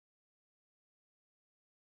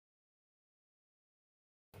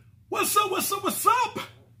What's up, what's up, what's up?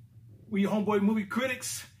 We your homeboy movie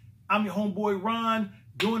critics. I'm your homeboy Ron,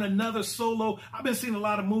 doing another solo. I've been seeing a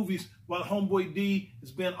lot of movies while homeboy D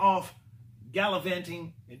has been off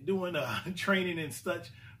gallivanting and doing training and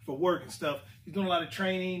such for work and stuff. He's doing a lot of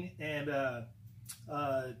training and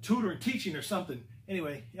tutoring, teaching or something.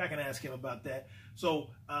 Anyway, I can ask him about that.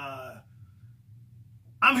 So I'm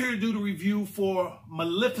here to do the review for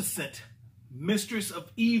Maleficent, Mistress of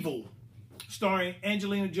Evil, starring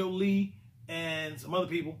Angelina Jolie and some other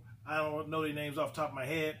people. I don't know their names off the top of my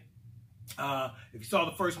head. If you saw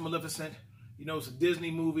the first Maleficent, you know it's a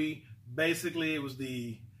Disney movie. Basically, it was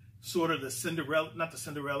the sort of the Cinderella, not the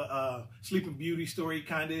Cinderella, Sleeping Beauty story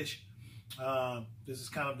kind-ish. This is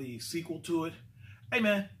kind of the sequel to it. Hey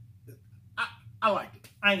man, I liked it.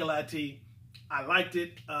 I ain't gonna lie to you. I liked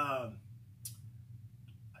it.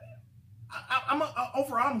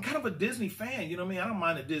 Overall, I'm kind of a Disney fan. You know what I mean? I don't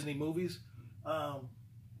mind the Disney movies.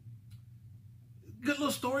 Good little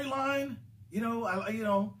storyline.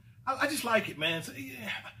 I just like it, man. So,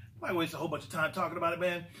 yeah, I might waste a whole bunch of time talking about it,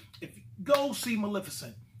 man. If you go see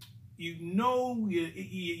Maleficent, you know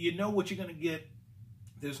what you're gonna get.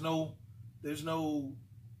 There's no. Man,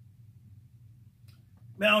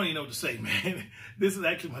 I don't even know what to say, man. This is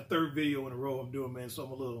actually my third video in a row I'm doing, man. So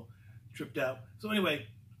I'm a little tripped out. So anyway,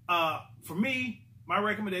 for me, my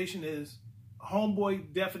recommendation is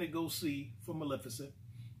Homeboy. Definitely go see for Maleficent.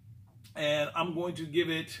 And I'm going to give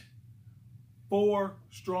it 4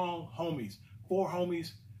 strong homies. 4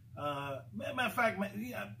 homies. Matter of fact,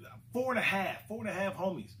 4.5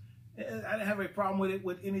 homies. I didn't have a problem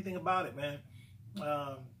with anything about it, man.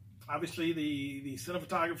 Obviously, the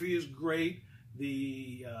cinematography is great.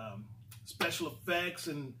 The special effects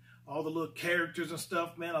and all the little characters and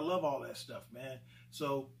stuff, man. I love all that stuff, man.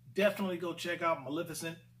 So definitely go check out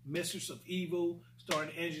Maleficent, Mistress of Evil,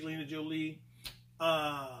 starring Angelina Jolie.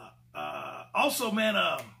 Also, man,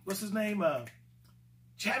 what's his name?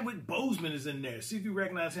 Chadwick Boseman is in there. See if you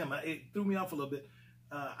recognize him. It threw me off a little bit.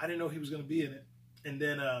 I didn't know he was going to be in it. And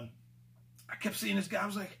then I kept seeing this guy. I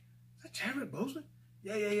was like, is that Chadwick Boseman?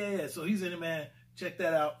 Yeah. So he's in it, man. Check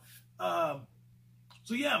that out.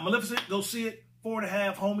 So yeah, Maleficent, go see it.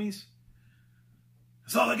 4.5 homies.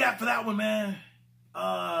 That's all I got for that one, man.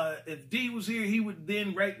 If D was here, he would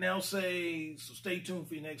then right now say, so stay tuned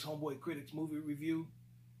for your next Homeboy Critics movie review.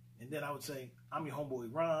 And then I would say, I'm your homeboy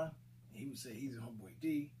Ron. And he would say he's your homeboy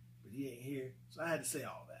D, but he ain't here. So I had to say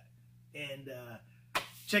all that. And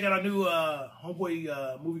check out our new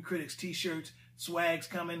Homeboy Movie Critics t-shirts. Swag's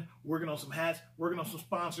coming. Working on some hats. Working on some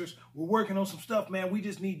sponsors. We're working on some stuff, man. We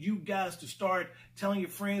just need you guys to start telling your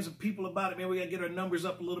friends and people about it, man. We got to get our numbers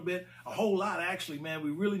up a little bit. A whole lot, actually, man.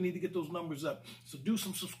 We really need to get those numbers up. So do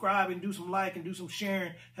some subscribing, do some liking, do some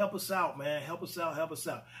sharing. Help us out, man. Help us out. Help us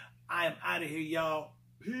out. I am out of here, y'all.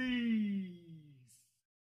 Peace.